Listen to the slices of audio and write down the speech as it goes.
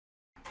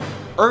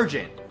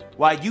urgent,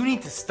 why you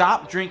need to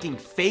stop drinking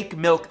fake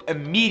milk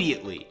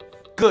immediately.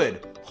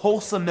 Good,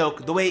 wholesome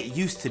milk the way it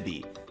used to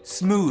be.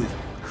 Smooth,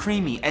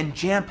 creamy, and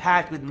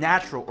jam-packed with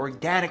natural,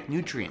 organic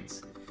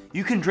nutrients.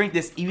 You can drink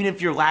this even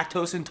if you're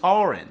lactose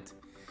intolerant.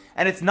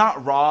 And it's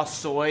not raw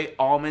soy,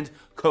 almond,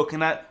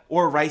 coconut,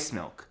 or rice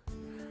milk.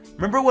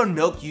 Remember when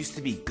milk used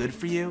to be good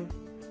for you?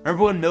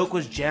 Remember when milk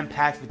was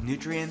jam-packed with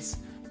nutrients?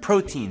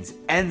 Proteins,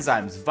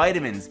 enzymes,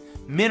 vitamins,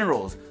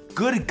 minerals,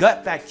 good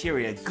gut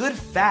bacteria, good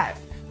fat.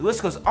 The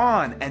list goes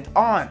on and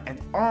on and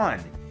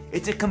on.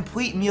 It's a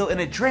complete meal in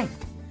a drink.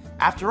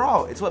 After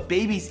all, it's what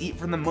babies eat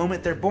from the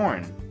moment they're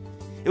born.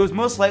 It was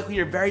most likely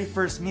your very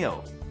first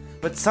meal.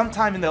 But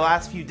sometime in the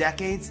last few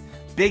decades,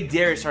 Big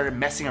Dairy started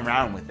messing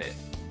around with it.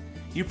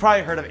 You've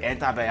probably heard of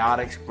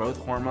antibiotics, growth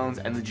hormones,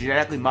 and the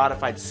genetically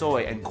modified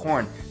soy and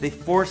corn they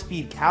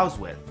force-feed cows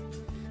with.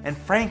 And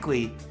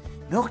frankly,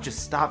 milk just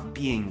stopped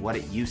being what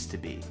it used to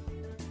be.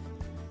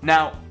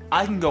 Now,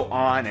 I can go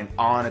on and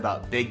on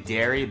about Big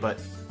Dairy, but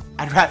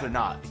I'd rather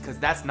not, because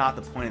that's not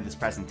the point of this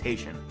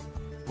presentation.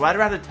 What I'd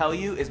rather tell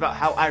you is about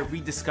how I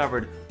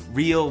rediscovered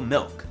real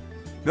milk.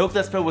 Milk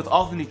that's filled with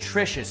all the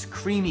nutritious,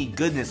 creamy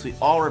goodness we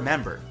all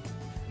remember.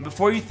 And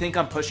before you think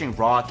I'm pushing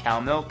raw cow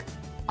milk,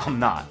 I'm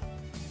not.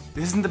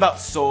 This isn't about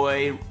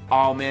soy,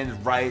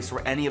 almond, rice,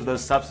 or any of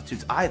those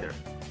substitutes either.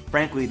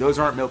 Frankly, those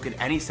aren't milk in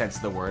any sense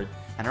of the word,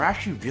 and are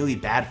actually really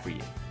bad for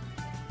you.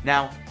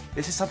 Now,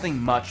 this is something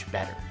much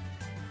better.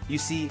 You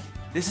see,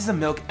 this is a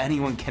milk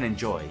anyone can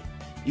enjoy,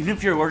 even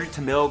if you're allergic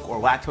to milk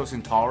or lactose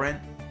intolerant.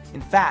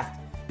 In fact,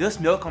 this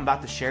milk I'm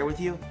about to share with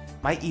you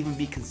might even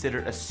be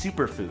considered a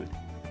superfood.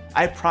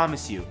 I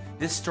promise you,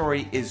 this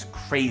story is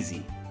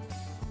crazy.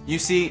 You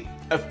see,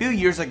 a few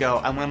years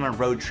ago I went on a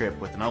road trip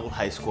with an old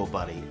high school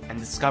buddy and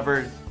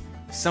discovered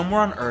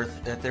somewhere on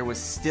earth that there was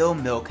still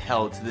milk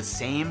held to the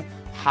same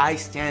high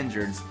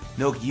standards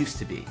milk used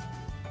to be.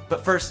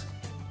 But first,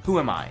 who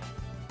am I?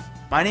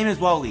 My name is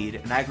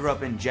Waleed and I grew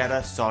up in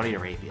Jeddah, Saudi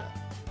Arabia.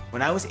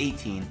 When I was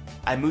 18,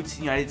 I moved to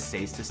the United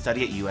States to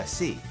study at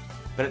USC.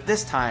 But at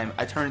this time,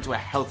 I turned into a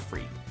health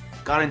freak.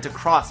 Got into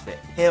CrossFit,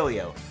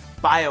 paleo,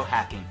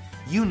 biohacking,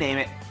 you name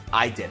it,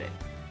 I did it.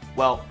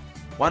 Well,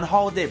 one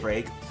holiday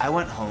break, I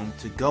went home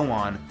to go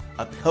on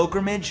a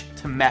pilgrimage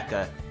to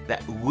Mecca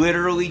that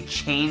literally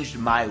changed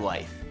my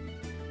life.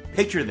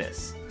 Picture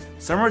this,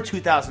 summer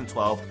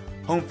 2012,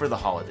 home for the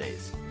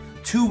holidays.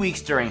 2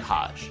 weeks during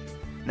Hajj.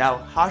 Now,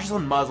 Hajj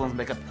and Muslims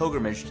make a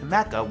pilgrimage to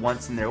Mecca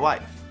once in their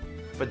life.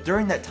 But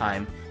during that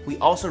time, we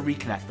also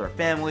reconnect with our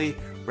family,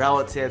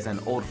 relatives, and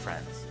old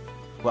friends.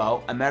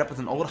 Well, I met up with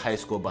an old high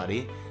school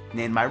buddy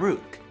named Myrook.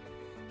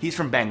 He's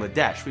from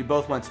Bangladesh. We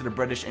both went to the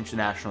British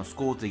International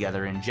School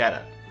together in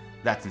Jeddah.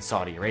 That's in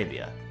Saudi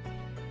Arabia.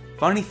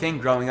 Funny thing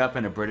growing up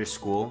in a British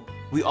school,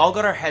 we all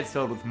got our heads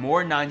filled with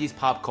more 90s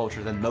pop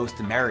culture than most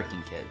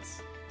American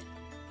kids.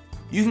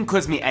 You can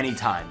quiz me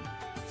anytime.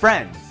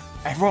 Friends,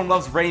 everyone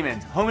loves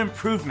Raymond, Home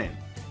Improvement.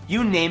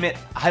 You name it,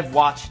 I've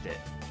watched it.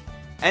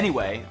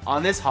 Anyway,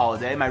 on this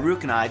holiday,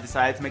 Myrook and I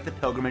decided to make the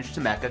pilgrimage to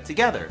Mecca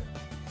together.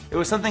 It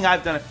was something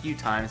I've done a few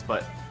times,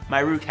 but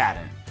Myrook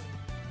hadn't.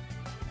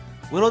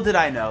 Little did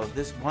I know,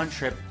 this one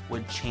trip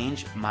would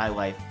change my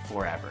life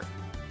forever.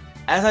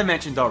 As I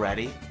mentioned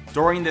already,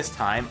 during this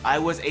time, I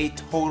was a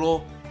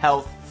total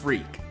health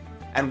freak.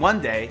 And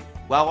one day,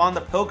 while on the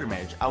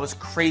pilgrimage, I was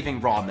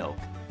craving raw milk.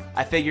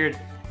 I figured,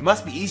 it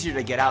must be easier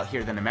to get out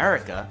here than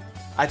America.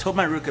 I told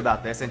Myrook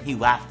about this and he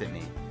laughed at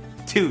me.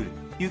 Dude,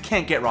 you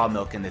can't get raw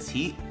milk in this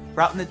heat.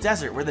 We're out in the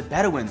desert where the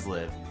Bedouins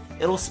live.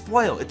 It'll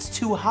spoil, it's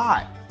too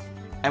hot.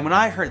 And when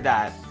I heard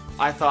that,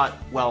 I thought,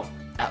 well,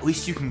 at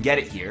least you can get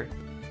it here.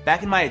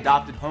 Back in my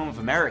adopted home of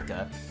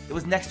America, it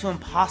was next to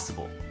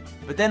impossible.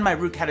 But then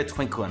Myrook had a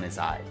twinkle in his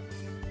eye.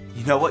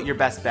 You know what your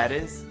best bet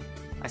is?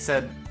 I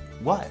said,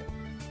 what?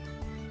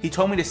 He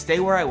told me to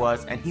stay where I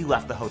was and he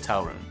left the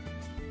hotel room.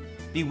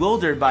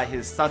 Bewildered by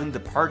his sudden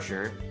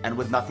departure and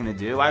with nothing to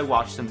do, I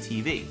watched some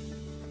TV.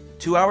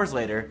 2 hours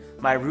later,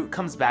 Myrook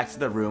comes back to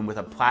the room with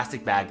a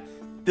plastic bag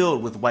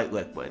filled with white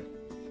liquid.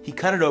 He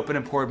cut it open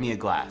and poured me a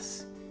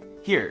glass.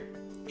 Here,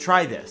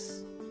 try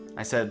this.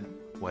 I said,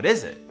 what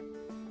is it?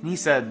 And he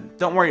said,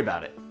 don't worry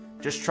about it.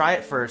 Just try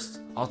it first,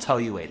 I'll tell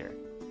you later.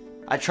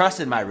 I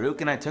trusted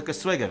Myrook and I took a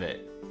swig of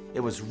it. It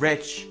was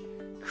rich,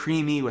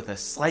 creamy with a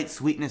slight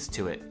sweetness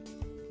to it.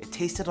 It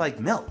tasted like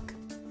milk.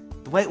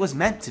 The way it was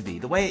meant to be,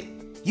 the way it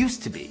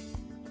used to be.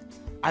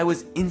 I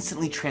was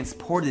instantly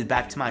transported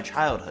back to my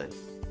childhood.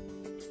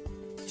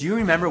 Do you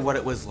remember what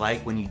it was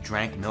like when you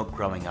drank milk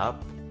growing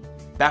up?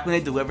 Back when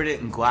they delivered it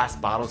in glass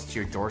bottles to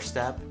your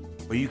doorstep,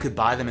 or you could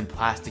buy them in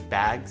plastic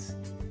bags?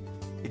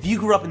 If you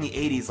grew up in the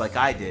 80s like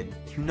I did,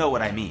 you know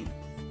what I mean.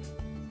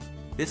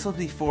 This was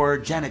before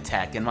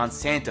Genentech and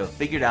Monsanto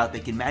figured out they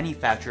could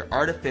manufacture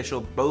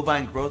artificial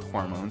bovine growth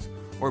hormones,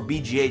 or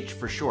BGH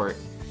for short,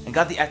 and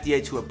got the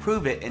FDA to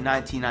approve it in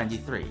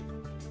 1993.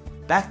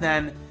 Back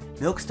then,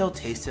 milk still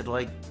tasted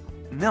like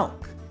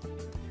milk.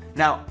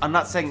 Now, I'm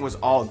not saying it was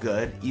all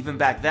good. Even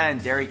back then,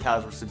 dairy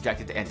cows were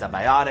subjected to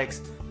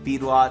antibiotics,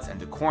 feedlots, and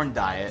the corn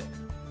diet,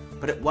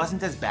 but it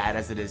wasn't as bad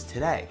as it is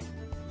today.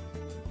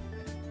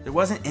 There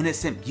was an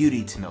innocent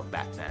beauty to milk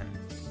back then,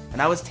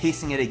 and I was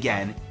tasting it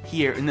again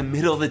here in the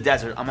middle of the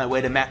desert on my way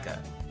to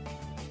Mecca.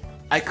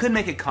 I could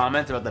make a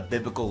comment about the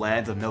biblical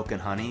land of milk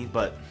and honey,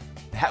 but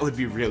that would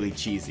be really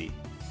cheesy.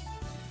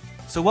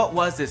 So what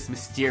was this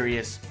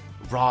mysterious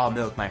raw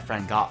milk my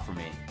friend got for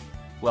me?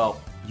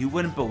 Well, you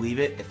wouldn't believe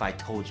it if I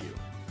told you.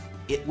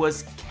 It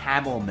was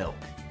camel milk.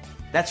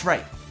 That's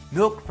right,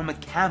 milk from a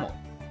camel,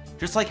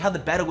 just like how the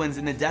Bedouins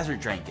in the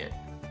desert drank it.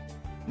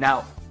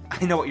 Now,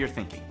 I know what you're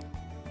thinking.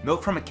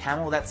 Milk from a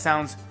camel? That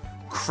sounds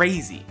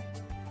crazy.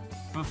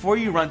 Before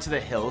you run to the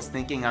hills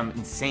thinking I'm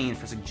insane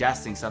for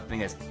suggesting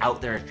something as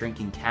out there as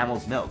drinking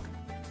camel's milk,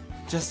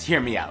 just hear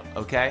me out,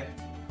 okay?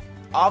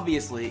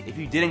 Obviously, if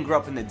you didn't grow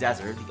up in the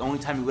desert, the only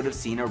time you would have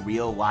seen a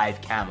real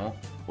live camel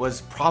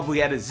was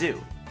probably at a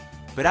zoo.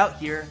 But out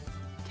here,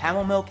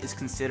 camel milk is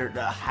considered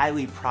a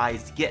highly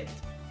prized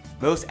gift.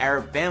 Most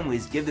Arab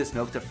families give this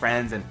milk to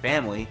friends and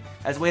family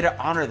as a way to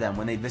honor them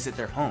when they visit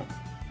their home.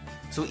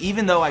 So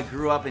even though I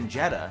grew up in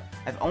Jeddah,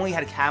 I've only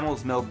had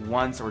camel's milk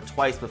once or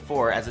twice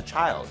before as a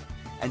child,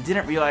 and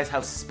didn't realize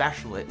how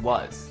special it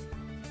was.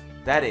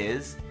 That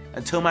is,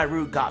 until my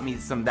route got me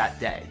some that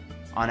day,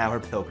 on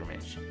our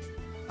pilgrimage.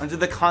 Under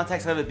the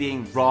context of it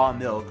being raw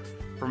milk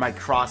for my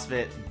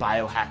CrossFit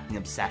biohacking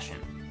obsession.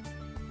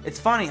 It's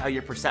funny how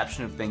your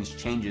perception of things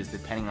changes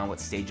depending on what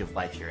stage of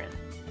life you're in.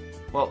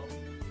 Well,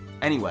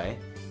 anyway,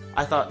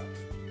 I thought,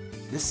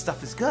 this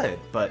stuff is good,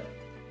 but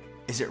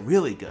is it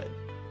really good?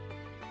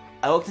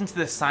 I looked into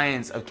the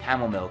science of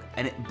camel milk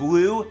and it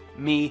blew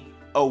me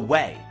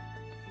away.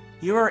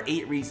 Here are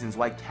 8 reasons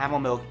why camel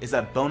milk is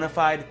a bona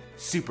fide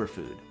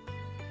superfood.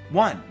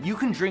 1. You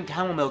can drink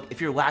camel milk if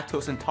you're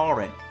lactose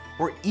intolerant,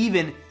 or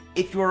even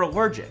if you're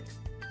allergic.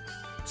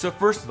 So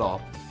first of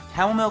all,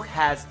 camel milk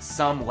has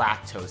some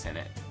lactose in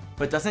it,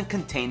 but doesn't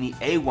contain the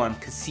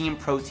A1 casein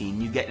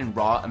protein you get in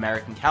raw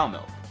American cow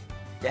milk.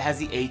 It has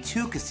the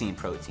A2 casein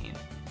protein.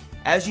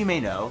 As you may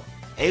know,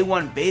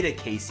 A1 beta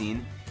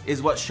casein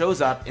is what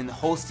shows up in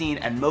Holstein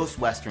and most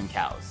Western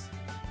cows.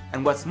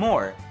 And what's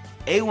more,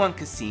 A1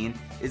 casein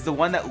is the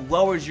one that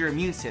lowers your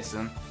immune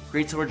system,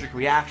 creates allergic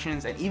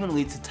reactions, and even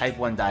leads to type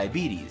 1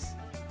 diabetes.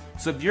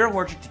 So if you're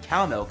allergic to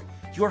cow milk,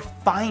 you're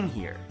fine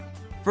here.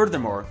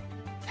 Furthermore,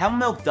 camel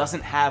milk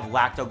doesn't have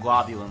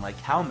lactoglobulin like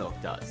cow milk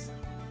does.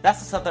 That's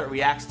the stuff that it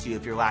reacts to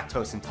if you're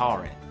lactose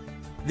intolerant.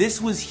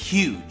 This was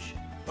huge.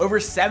 Over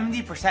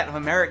 70% of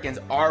Americans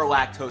are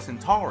lactose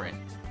intolerant,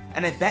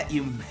 and I bet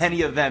you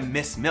many of them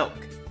miss milk.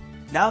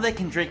 Now they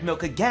can drink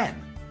milk again,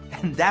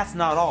 and that's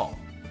not all.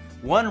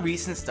 One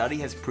recent study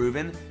has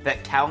proven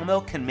that camel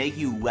milk can make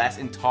you less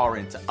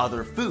intolerant to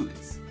other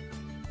foods.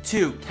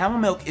 2. Camel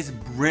milk is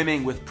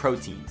brimming with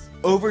proteins,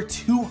 over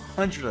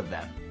 200 of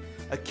them.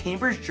 A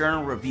Cambridge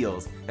journal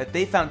reveals that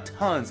they found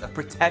tons of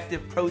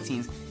protective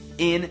proteins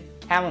in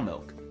camel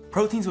milk.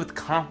 Proteins with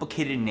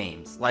complicated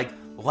names like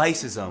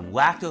lysosome,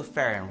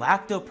 lactoferrin,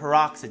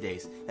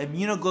 lactoperoxidase,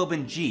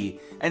 immunoglobulin G,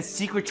 and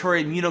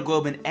secretory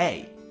immunoglobulin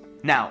A.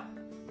 Now,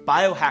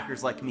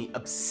 biohackers like me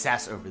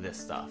obsess over this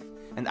stuff,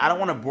 and I don't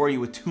want to bore you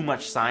with too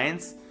much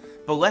science,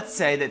 but let's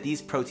say that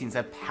these proteins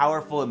have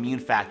powerful immune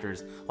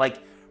factors like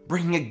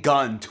bringing a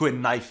gun to a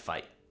knife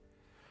fight.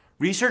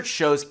 Research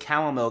shows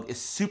camel milk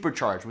is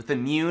supercharged with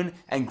immune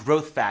and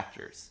growth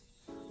factors.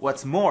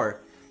 What's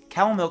more,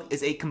 camel milk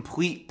is a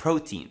complete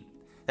protein.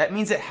 That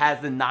means it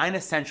has the 9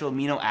 essential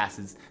amino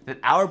acids that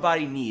our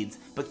body needs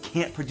but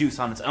can't produce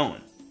on its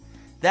own.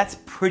 That's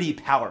pretty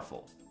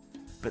powerful.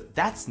 But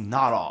that's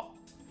not all.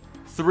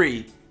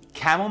 3.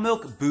 Camel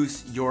milk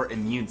boosts your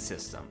immune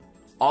system.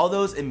 All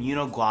those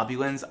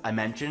immunoglobulins I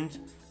mentioned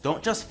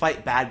don't just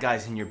fight bad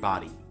guys in your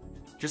body.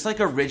 Just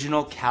like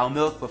original cow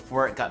milk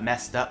before it got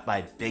messed up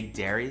by big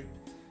dairy,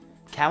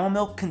 camel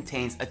milk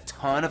contains a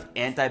ton of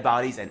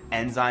antibodies and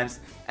enzymes,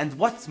 and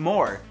what's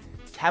more,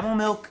 camel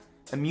milk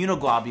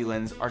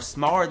immunoglobulins are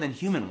smaller than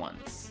human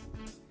ones.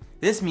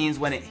 This means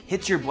when it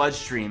hits your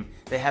bloodstream,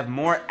 they have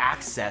more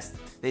access,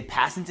 they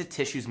pass into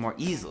tissues more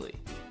easily.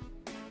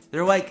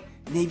 They're like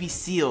Navy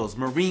SEALs,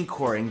 Marine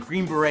Corps, and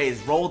Green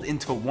Berets rolled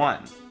into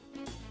one.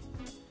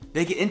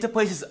 They get into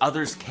places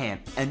others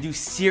can't and do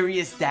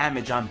serious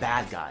damage on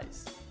bad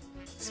guys.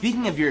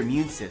 Speaking of your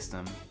immune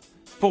system,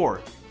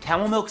 4.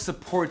 Camel milk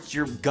supports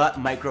your gut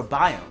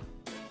microbiome.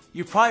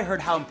 You've probably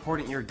heard how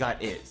important your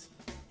gut is.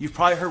 You've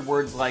probably heard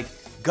words like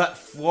gut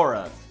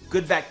flora,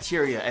 good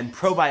bacteria, and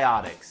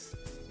probiotics.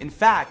 In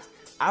fact,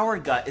 our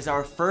gut is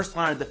our first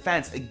line of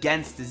defense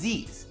against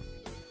disease.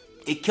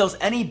 It kills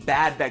any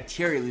bad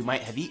bacteria we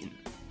might have eaten.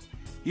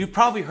 You've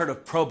probably heard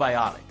of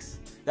probiotics.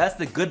 That's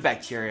the good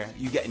bacteria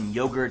you get in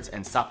yogurts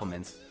and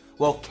supplements.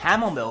 Well,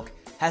 camel milk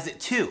has it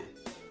too,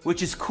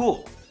 which is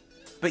cool.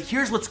 But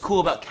here's what's cool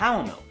about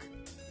camel milk.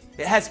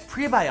 It has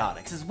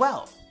prebiotics as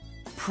well.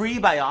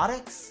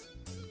 Prebiotics?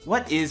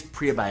 What is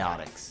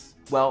prebiotics?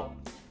 Well,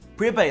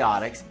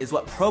 prebiotics is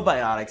what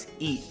probiotics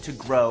eat to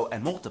grow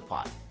and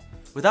multiply.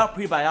 Without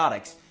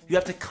prebiotics, you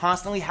have to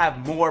constantly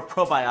have more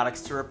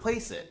probiotics to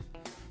replace it.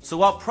 So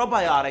while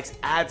probiotics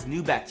adds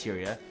new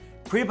bacteria,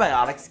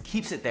 prebiotics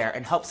keeps it there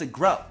and helps it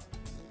grow.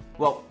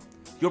 Well,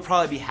 You'll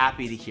probably be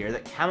happy to hear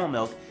that camel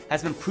milk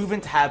has been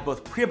proven to have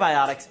both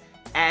prebiotics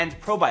and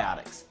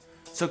probiotics.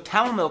 So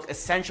camel milk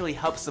essentially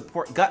helps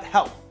support gut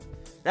health.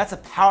 That's a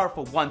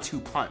powerful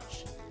 1-2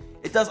 punch.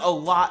 It does a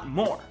lot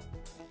more.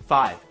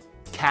 5.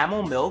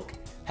 Camel milk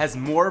has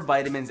more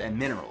vitamins and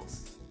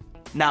minerals.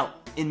 Now,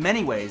 in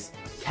many ways,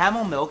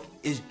 camel milk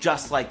is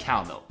just like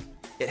cow milk.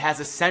 It has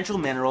essential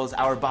minerals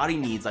our body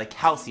needs like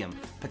calcium,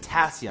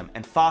 potassium,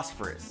 and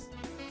phosphorus.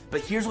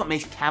 But here's what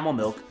makes camel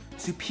milk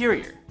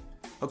superior.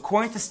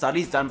 According to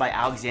studies done by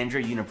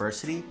Alexandria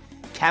University,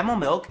 camel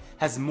milk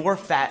has more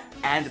fat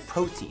and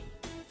protein.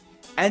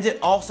 And it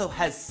also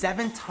has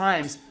 7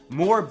 times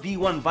more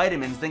B1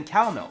 vitamins than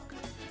cow milk.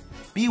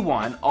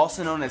 B1,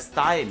 also known as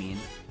thiamine,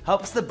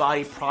 helps the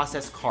body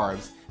process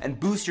carbs and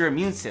boosts your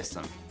immune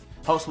system,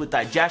 helps with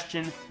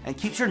digestion, and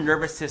keeps your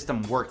nervous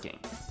system working.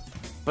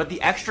 But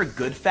the extra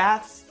good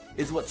fats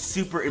is what's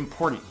super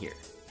important here,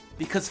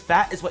 because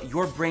fat is what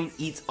your brain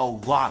eats a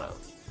lot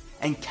of,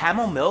 and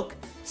camel milk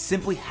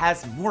simply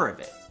has more of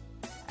it.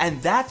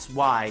 And that's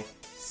why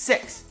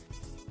 6.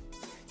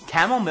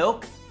 Camel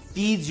milk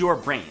feeds your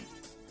brain.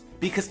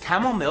 Because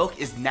camel milk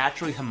is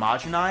naturally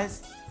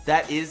homogenized,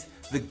 that is,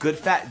 the good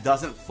fat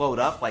doesn't float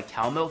up like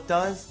cow milk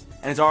does,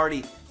 and is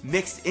already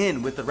mixed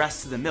in with the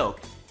rest of the milk,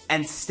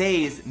 and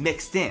stays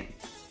mixed in.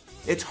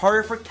 It's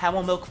harder for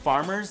camel milk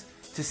farmers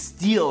to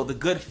steal the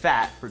good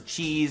fat for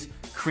cheese,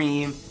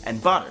 cream,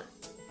 and butter.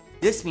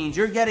 This means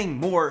you're getting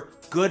more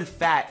good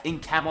fat in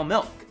camel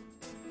milk.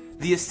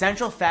 The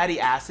essential fatty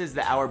acids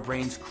that our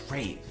brains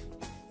crave.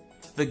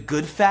 The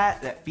good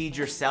fat that feeds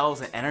your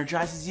cells and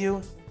energizes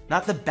you,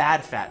 not the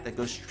bad fat that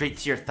goes straight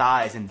to your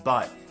thighs and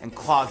butt and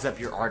clogs up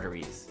your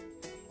arteries.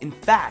 In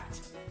fact,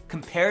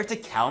 compared to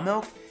cow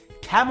milk,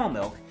 camel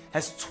milk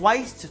has 2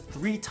 to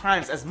 3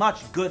 times as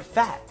much good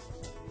fat.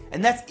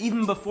 And that's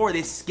even before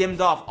they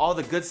skimmed off all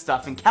the good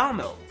stuff in cow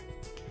milk.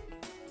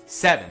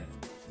 7.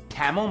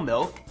 Camel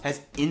milk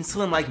has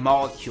insulin-like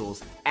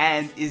molecules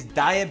and is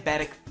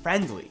diabetic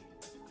friendly.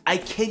 I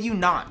kid you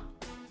not.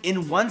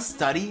 In one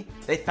study,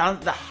 they found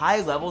that the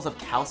high levels of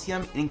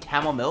calcium in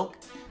camel milk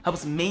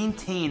helps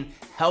maintain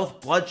healthy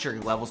blood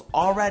sugar levels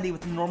already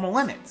within normal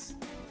limits.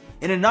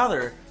 In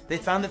another, they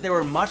found that there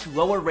were much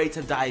lower rates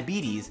of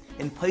diabetes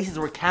in places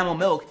where camel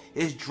milk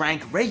is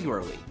drank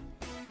regularly.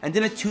 And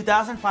in a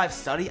 2005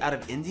 study out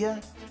of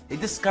India, they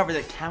discovered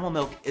that camel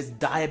milk is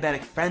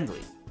diabetic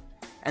friendly.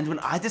 And when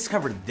I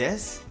discovered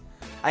this,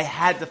 I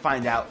had to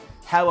find out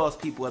how else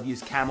people have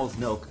used camel's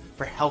milk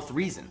for health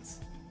reasons.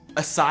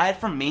 Aside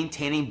from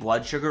maintaining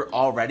blood sugar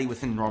already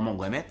within normal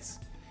limits,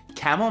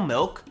 camel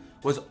milk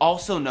was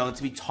also known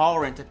to be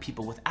tolerant to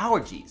people with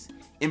allergies,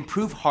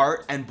 improve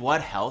heart and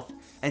blood health,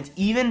 and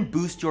even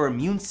boost your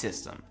immune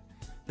system.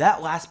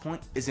 That last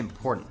point is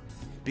important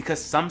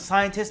because some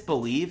scientists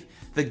believe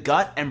the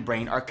gut and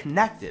brain are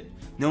connected,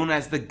 known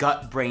as the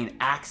gut-brain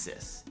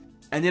axis.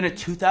 And in a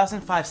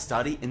 2005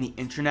 study in the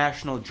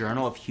International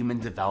Journal of Human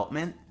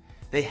Development,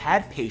 they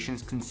had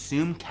patients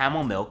consume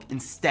camel milk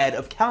instead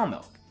of cow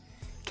milk.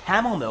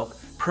 Camel milk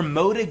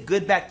promoted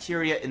good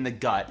bacteria in the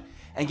gut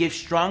and gave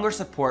stronger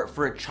support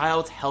for a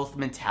child's health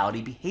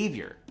mentality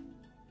behavior.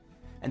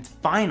 And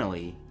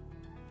finally,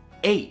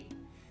 8.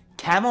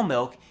 Camel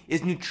milk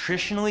is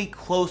nutritionally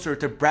closer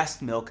to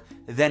breast milk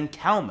than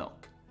cow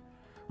milk.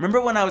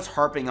 Remember when I was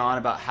harping on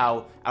about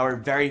how our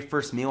very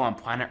first meal on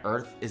planet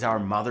Earth is our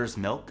mother's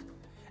milk?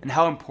 And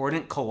how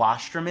important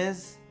colostrum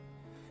is?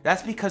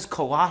 That's because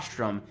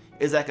colostrum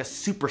is like a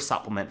super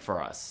supplement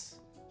for us.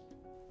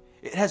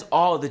 It has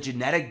all the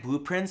genetic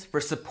blueprints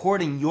for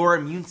supporting your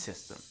immune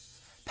system,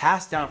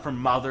 passed down from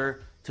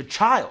mother to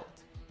child.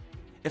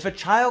 If a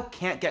child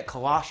can't get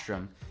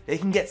colostrum, they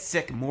can get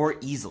sick more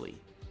easily.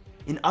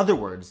 In other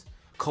words,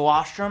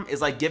 colostrum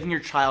is like giving your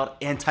child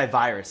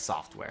antivirus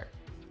software.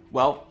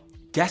 Well,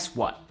 guess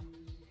what?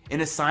 In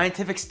a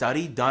scientific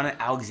study done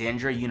at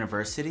Alexandria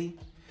University,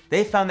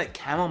 they found that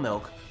camel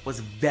milk was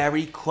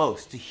very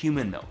close to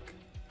human milk.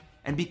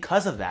 And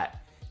because of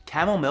that,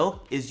 camel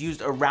milk is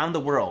used around the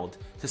world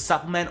to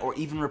supplement or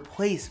even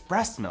replace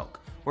breast milk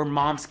where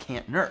moms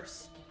can't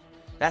nurse.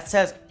 That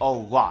says a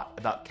lot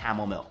about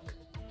camel milk.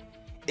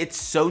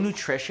 It's so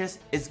nutritious,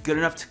 it's good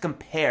enough to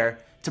compare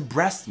to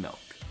breast milk.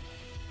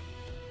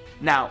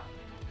 Now,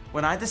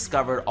 when I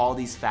discovered all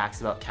these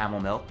facts about camel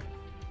milk,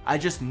 I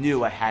just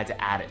knew I had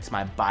to add it to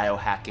my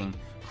biohacking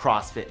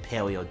CrossFit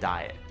paleo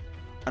diet.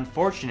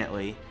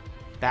 Unfortunately,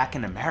 back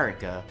in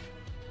America,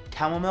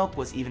 camel milk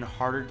was even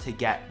harder to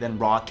get than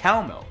raw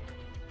cow milk.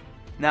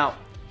 Now,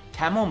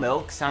 camel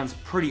milk sounds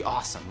pretty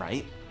awesome,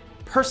 right?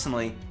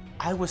 Personally,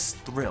 I was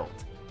thrilled.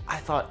 I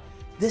thought,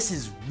 this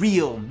is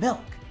real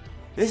milk.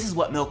 This is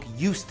what milk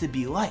used to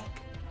be like.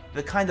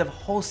 The kind of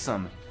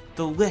wholesome,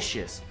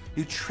 delicious,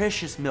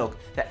 nutritious milk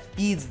that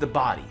feeds the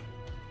body.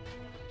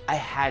 I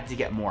had to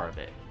get more of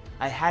it.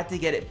 I had to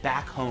get it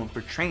back home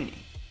for training.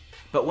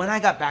 But when I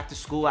got back to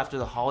school after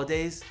the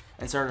holidays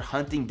and started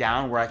hunting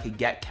down where I could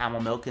get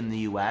camel milk in the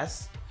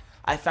US,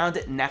 I found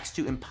it next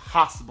to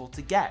impossible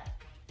to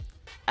get.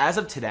 As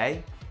of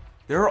today,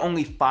 there are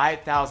only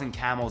 5,000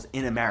 camels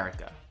in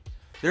America.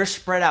 They're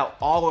spread out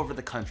all over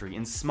the country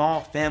in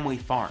small family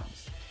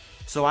farms.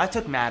 So I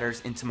took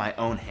matters into my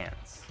own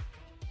hands.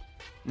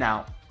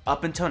 Now,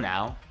 up until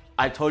now,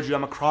 I told you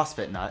I'm a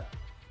CrossFit nut,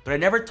 but I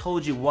never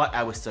told you what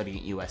I was studying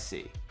at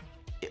USC.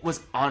 It was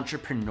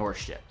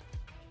entrepreneurship.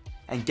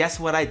 And guess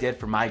what I did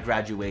for my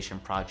graduation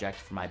project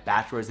for my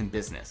bachelor's in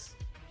business?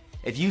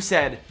 If you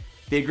said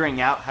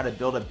figuring out how to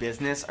build a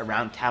business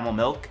around camel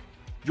milk,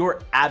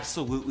 you're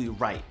absolutely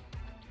right.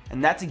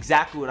 And that's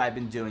exactly what I've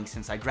been doing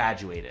since I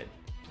graduated.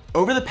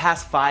 Over the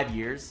past 5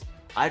 years,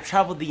 I've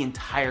traveled the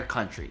entire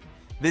country,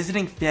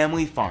 visiting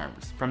family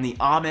farms, from the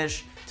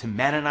Amish to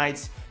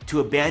Mennonites to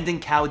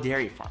abandoned cow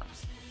dairy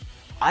farms.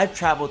 I've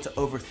traveled to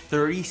over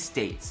 30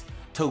 states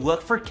to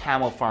look for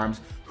camel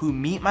farms who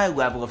meet my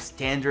level of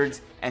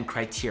standards and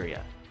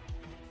criteria.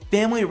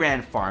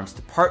 Family-ran farms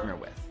to partner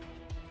with.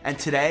 And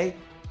today,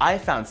 I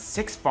found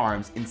 6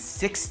 farms in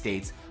 6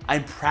 states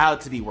I'm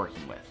proud to be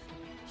working with.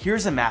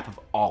 Here's a map of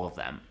all of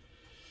them.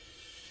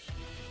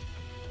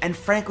 And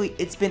frankly,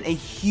 it's been a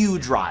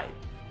huge ride.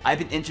 I've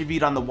been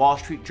interviewed on the Wall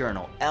Street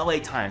Journal, LA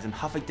Times, and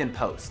Huffington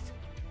Post.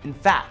 In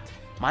fact,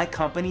 my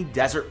company,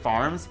 Desert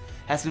Farms,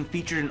 has been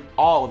featured in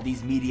all of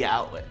these media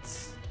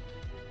outlets.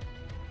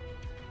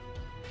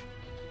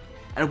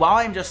 And while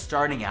I'm just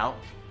starting out,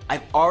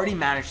 I've already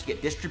managed to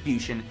get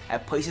distribution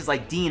at places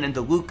like Dean and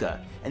DeLuca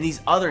and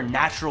these other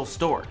natural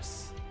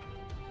stores.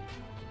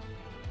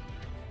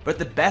 But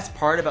the best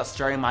part about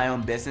starting my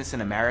own business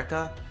in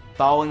America,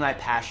 following my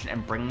passion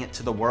and bringing it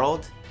to the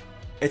world,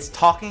 it's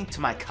talking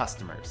to my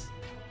customers.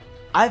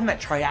 I've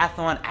met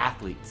triathlon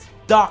athletes,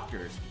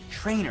 doctors,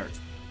 trainers,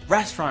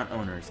 restaurant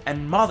owners,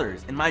 and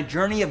mothers in my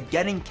journey of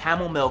getting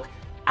camel milk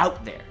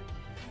out there.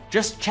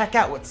 Just check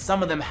out what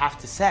some of them have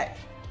to say.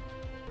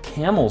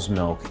 Camel's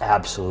milk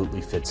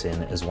absolutely fits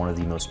in as one of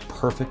the most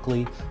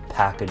perfectly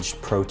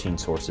packaged protein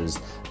sources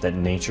that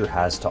nature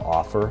has to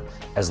offer,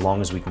 as long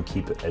as we can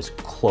keep it as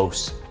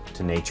close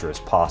to nature as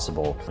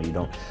possible. You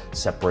don't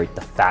separate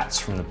the fats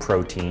from the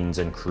proteins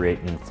and create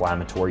an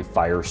inflammatory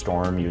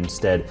firestorm. You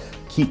instead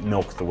keep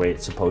milk the way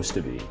it's supposed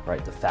to be,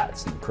 right? The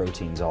fats and the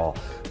proteins all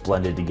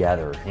blended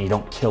together. And you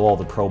don't kill all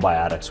the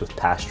probiotics with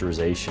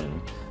pasteurization,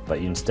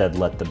 but you instead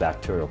let the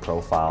bacterial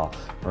profile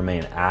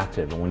remain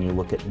active. And when you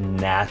look at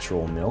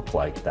natural milk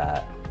like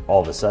that, all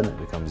of a sudden it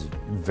becomes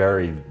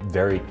very,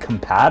 very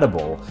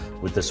compatible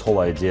with this whole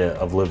idea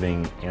of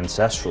living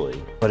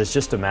ancestrally. But it's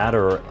just a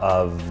matter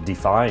of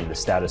defying the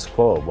status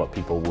quo of what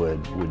people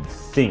would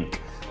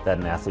think that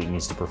an athlete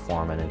needs to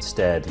perform, and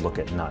instead look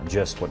at not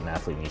just what an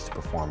athlete needs to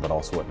perform, but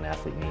also what an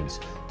athlete needs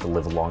to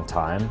live a long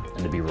time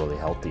and to be really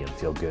healthy and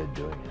feel good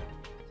doing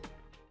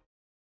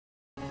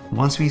it.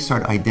 Once we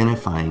start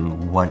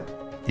identifying what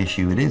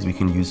issue it is, we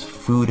can use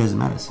food as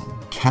medicine.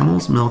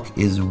 Camel's milk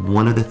is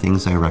one of the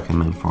things I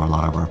recommend for a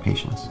lot of our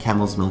patients.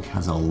 Camel's milk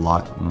has a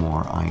lot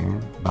more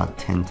iron, about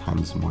 10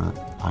 times more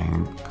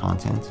iron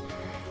content,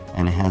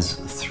 and it has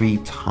 3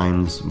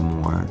 times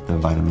more the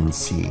vitamin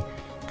C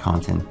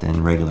content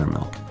than regular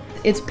milk.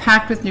 It's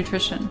packed with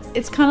nutrition.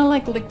 It's kind of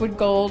like liquid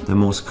gold. The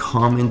most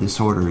common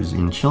disorders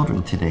in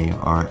children today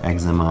are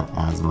eczema,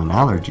 asthma, and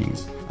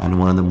allergies. And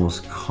one of the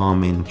most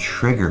common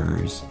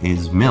triggers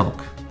is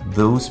milk.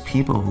 Those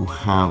people who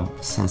have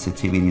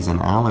sensitivities and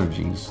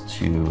allergies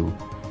to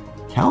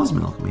cow's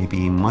milk may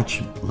be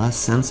much less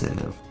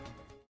sensitive.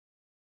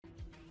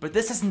 But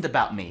this isn't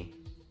about me.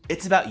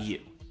 It's about you.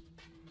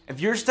 If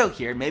you're still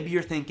here, maybe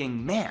you're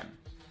thinking, man,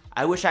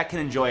 I wish I could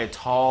enjoy a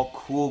tall,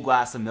 cool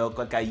glass of milk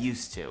like I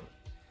used to.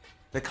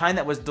 The kind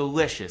that was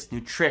delicious,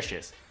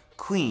 nutritious,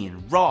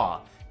 clean,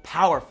 raw,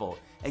 powerful,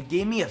 and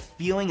gave me a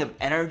feeling of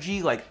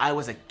energy like I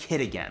was a kid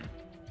again.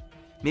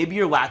 Maybe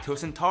you're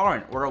lactose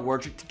intolerant or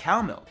allergic to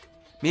cow milk.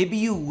 Maybe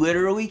you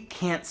literally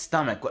can't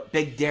stomach what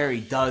Big Dairy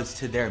does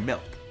to their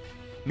milk.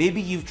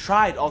 Maybe you've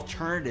tried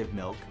alternative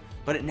milk,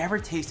 but it never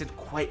tasted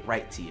quite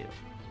right to you.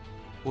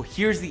 Well,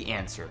 here's the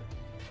answer: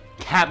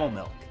 camel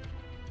milk.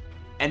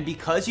 And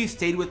because you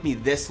stayed with me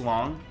this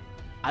long,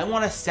 I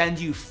want to send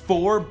you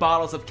 4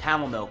 bottles of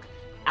camel milk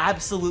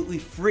absolutely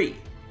free.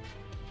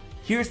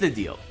 Here's the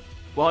deal.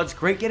 While it's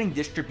great getting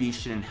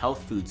distribution in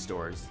health food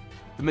stores,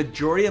 the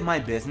majority of my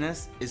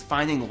business is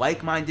finding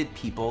like-minded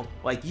people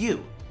like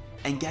you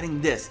and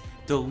getting this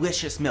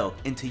delicious milk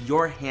into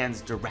your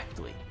hands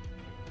directly.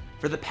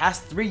 For the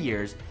past 3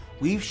 years,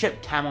 we've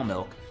shipped camel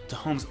milk to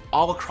homes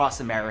all across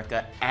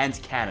America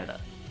and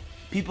Canada.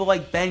 People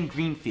like Ben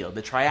Greenfield,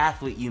 the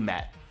triathlete you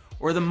met,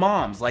 or the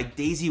moms like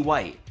Daisy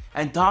White,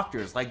 and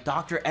doctors like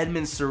Dr.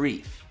 Edmund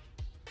Sarif.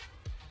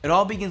 It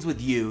all begins with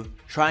you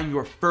trying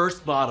your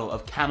first bottle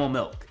of camel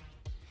milk.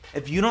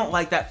 If you don't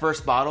like that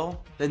first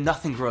bottle, then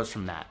nothing grows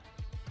from that.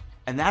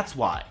 And that's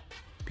why,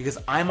 because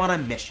I'm on a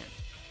mission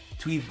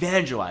to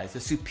evangelize the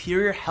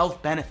superior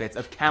health benefits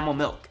of camel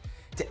milk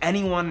to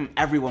anyone and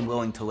everyone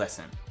willing to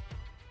listen.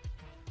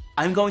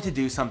 I'm going to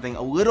do something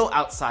a little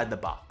outside the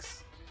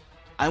box.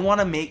 I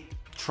want to make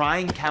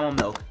trying camel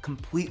milk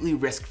completely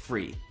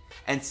risk-free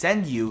and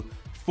send you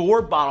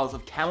 4 bottles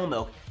of camel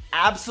milk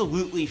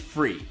absolutely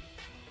free.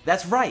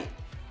 That's right,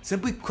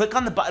 Simply click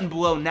on the button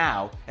below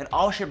now and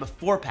I'll ship a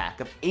 4-pack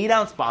of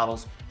 8-ounce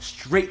bottles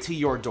straight to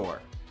your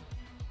door.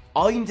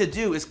 All you need to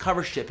do is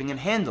cover shipping and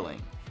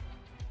handling.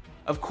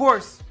 Of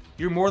course,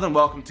 you're more than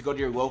welcome to go to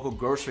your local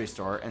grocery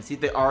store and see if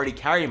they already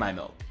carry my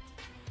milk,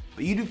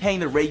 but you'd be paying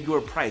the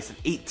regular price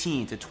of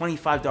 $18 to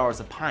 $25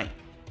 a pint.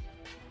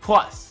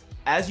 Plus,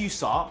 as you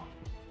saw,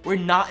 we're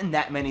not in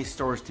that many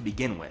stores to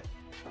begin with.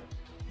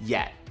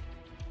 Yet.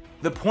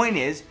 The point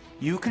is,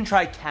 you can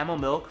try Camel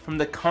milk from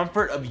the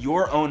comfort of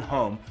your own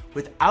home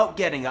without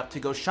getting up to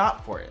go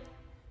shop for it.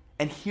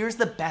 And here's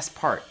the best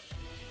part.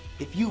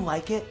 If you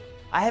like it,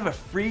 I have a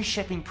free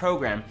shipping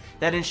program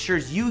that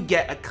ensures you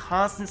get a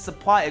constant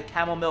supply of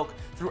Camel milk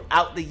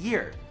throughout the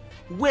year,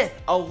 with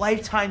a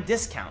lifetime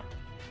discount.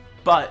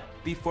 But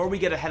before we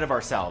get ahead of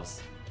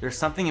ourselves, there's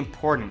something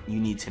important you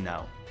need to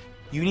know.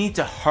 You need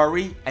to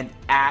hurry and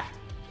act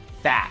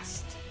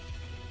fast.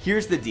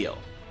 Here's the deal.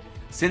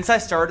 Since I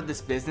started this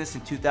business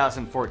in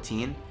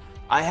 2014,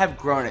 I have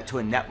grown it to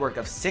a network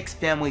of 6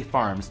 family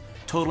farms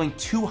totaling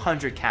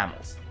 200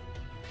 camels.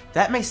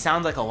 That may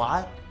sound like a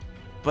lot,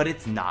 but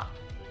it's not.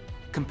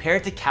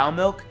 Compared to cow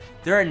milk,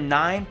 there are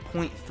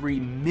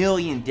 9.3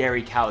 million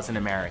dairy cows in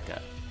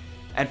America.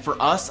 And for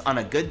us, on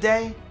a good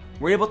day,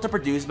 we're able to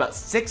produce about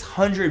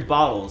 600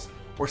 bottles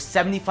or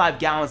 75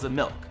 gallons of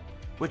milk,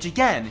 which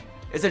again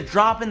is a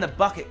drop in the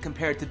bucket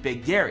compared to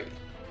big dairy.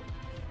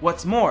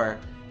 What's more,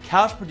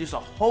 cows produce a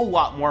whole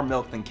lot more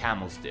milk than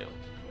camels do.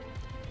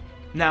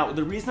 Now,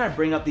 the reason I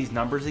bring up these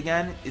numbers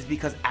again is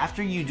because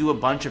after you do a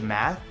bunch of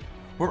math,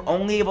 we're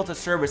only able to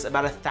service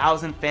about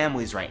 1,000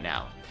 families right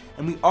now,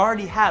 and we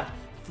already have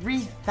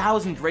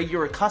 3,000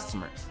 regular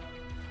customers.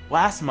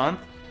 Last month,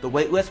 the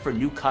waitlist for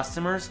new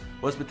customers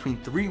was between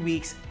 3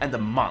 weeks and a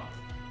month.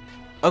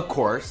 Of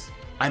course,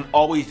 I'm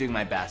always doing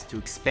my best to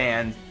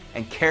expand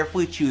and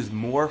carefully choose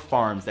more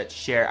farms that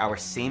share our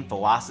same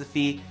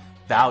philosophy,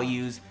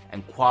 values,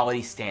 and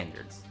quality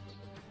standards.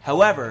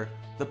 However,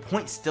 the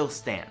point still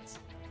stands.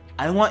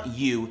 I want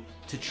you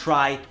to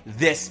try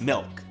this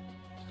milk.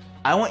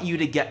 I want you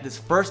to get this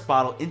first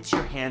bottle into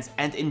your hands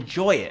and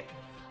enjoy it.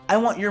 I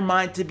want your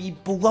mind to be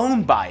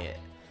blown by it.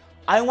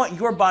 I want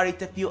your body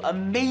to feel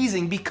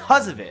amazing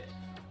because of it.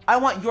 I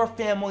want your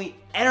family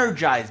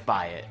energized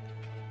by it.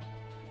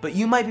 But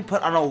you might be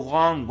put on a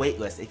long wait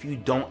list if you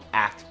don't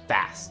act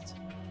fast.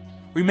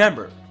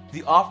 Remember,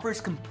 the offer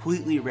is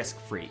completely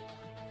risk-free.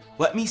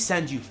 Let me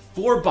send you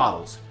 4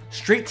 bottles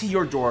straight to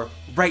your door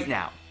right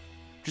now.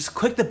 Just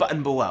click the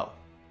button below.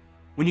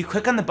 When you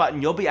click on the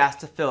button, you'll be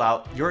asked to fill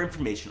out your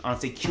information on a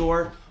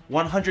secure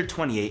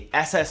 128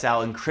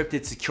 SSL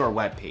encrypted secure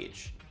web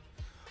page.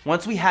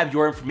 Once we have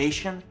your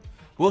information,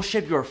 we'll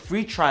ship your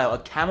free trial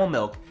of Camel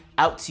milk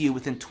out to you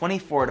within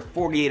 24 to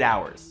 48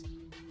 hours.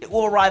 It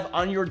will arrive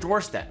on your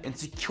doorstep in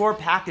secure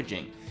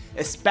packaging,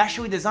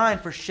 especially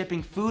designed for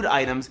shipping food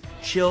items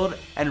chilled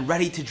and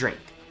ready to drink.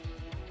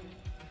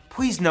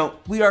 Please note,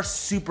 we are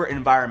super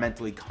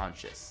environmentally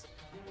conscious.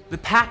 The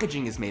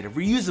packaging is made of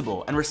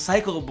reusable and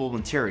recyclable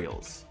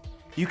materials.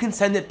 You can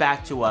send it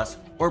back to us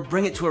or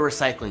bring it to a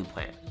recycling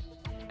plant.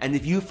 And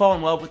if you fall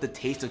in love with the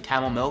taste of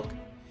Camel milk,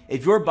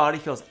 if your body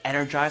feels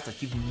energized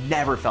like you've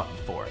never felt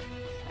before,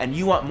 and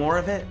you want more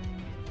of it,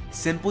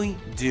 simply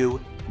do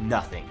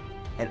nothing,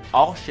 and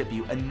I'll ship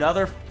you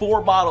another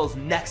 4 bottles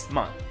next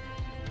month.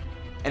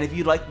 And if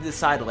you'd like to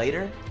decide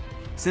later,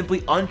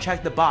 simply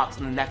uncheck the box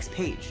on the next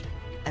page.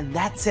 And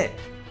that's it.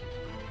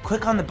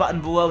 Click on the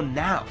button below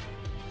now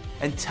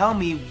and tell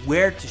me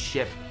where to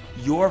ship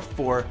your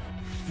 4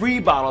 free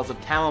bottles of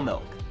Camel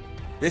milk.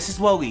 This is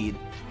Waleed,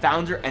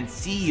 founder and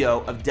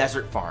CEO of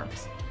Desert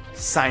Farms,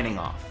 signing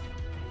off.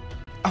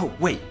 Oh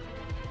wait,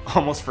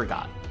 almost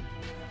forgot.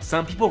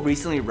 Some people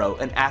recently wrote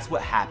and asked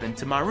what happened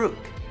to Maruk,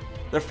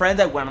 the friend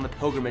I went on the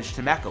pilgrimage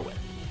to Mecca with,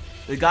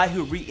 the guy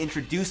who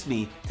reintroduced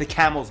me to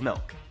Camel's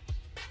milk.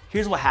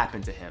 Here's what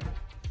happened to him.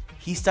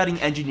 He's studying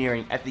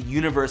engineering at the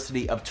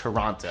University of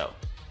Toronto.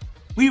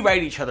 We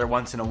write each other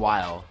once in a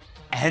while,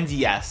 and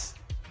yes,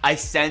 I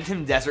send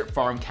him Desert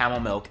Farm Camel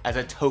milk as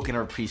a token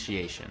of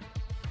appreciation.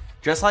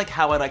 Just like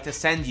how I'd like to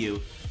send you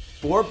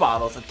 4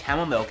 bottles of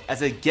Camel milk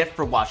as a gift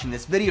for watching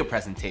this video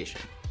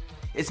presentation.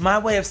 It's my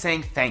way of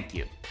saying thank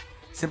you.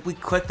 Simply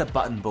click the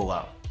button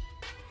below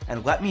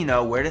and let me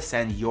know where to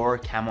send your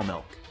Camel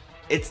milk.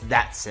 It's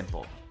that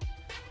simple.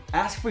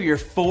 Ask for your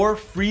 4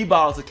 free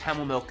bottles of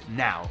Camel milk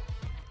now.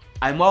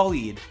 I'm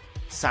Waleed,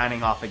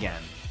 signing off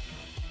again.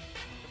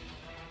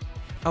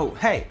 Oh,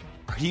 hey,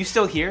 are you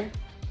still here?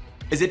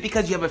 Is it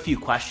because you have a few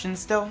questions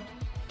still?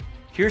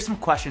 Here's some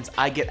questions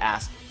I get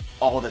asked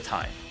all the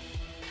time.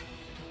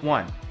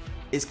 1.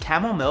 Is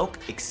Camel milk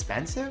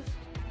expensive?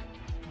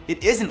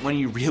 It isn't when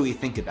you really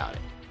think about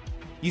it.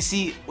 You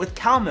see, with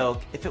cow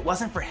milk, if it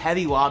wasn't for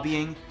heavy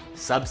lobbying,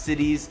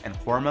 subsidies, and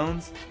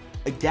hormones,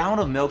 a gallon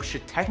of milk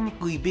should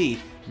technically be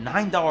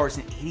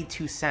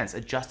 $9.82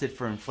 adjusted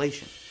for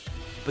inflation.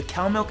 But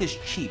cow milk is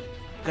cheap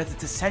because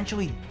it's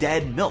essentially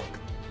dead milk.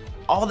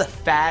 All the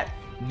fat,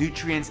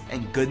 nutrients,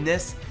 and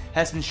goodness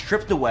has been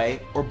stripped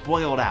away or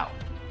boiled out.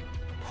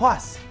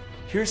 Plus,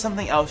 here's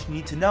something else you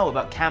need to know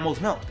about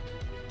Camel's milk.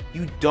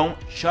 you don't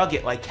chug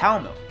it like cow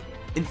milk.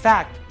 In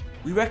fact,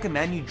 we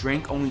recommend you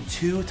drink only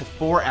 2 to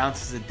 4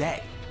 ounces a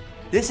day.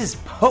 This is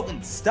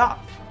potent stuff.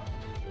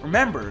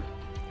 Remember,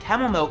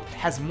 camel milk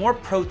has more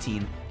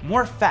protein,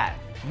 more fat,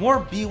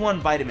 more B1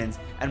 vitamins,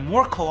 and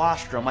more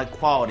colostrum-like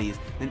qualities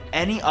than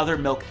any other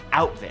milk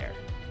out there.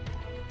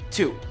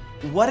 2.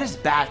 What is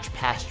batch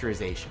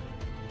pasteurization?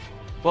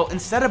 Well,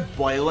 instead of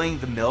boiling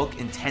the milk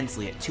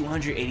intensely at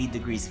 280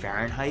 degrees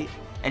Fahrenheit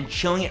and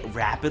chilling it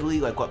rapidly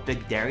like what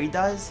Big Dairy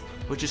does,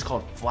 which is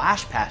called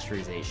flash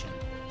pasteurization,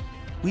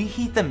 we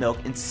heat the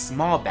milk in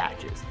small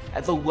batches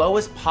at the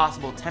lowest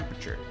possible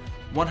temperature,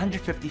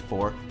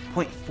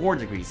 154.4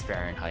 degrees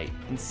Fahrenheit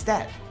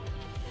instead.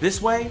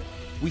 This way,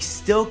 we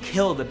still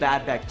kill the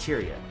bad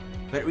bacteria,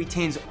 but it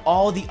retains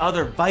all the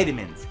other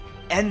vitamins,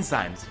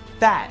 enzymes,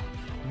 fat,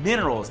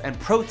 minerals, and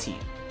protein.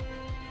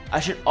 I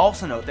should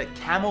also note that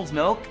camel's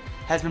milk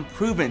has been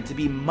proven to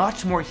be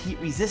much more heat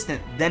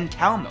resistant than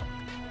cow milk.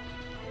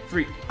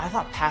 3. I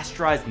thought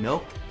pasteurized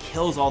milk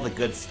kills all the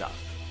good stuff.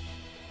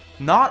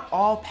 Not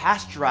all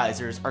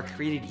pasteurizers are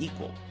created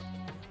equal.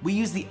 We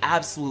use the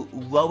absolute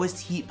lowest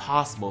heat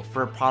possible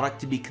for a product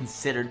to be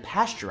considered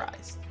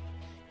pasteurized.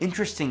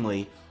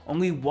 Interestingly,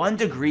 only 1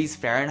 degrees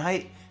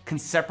Fahrenheit can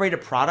separate a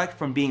product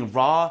from being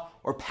raw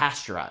or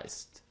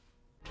pasteurized.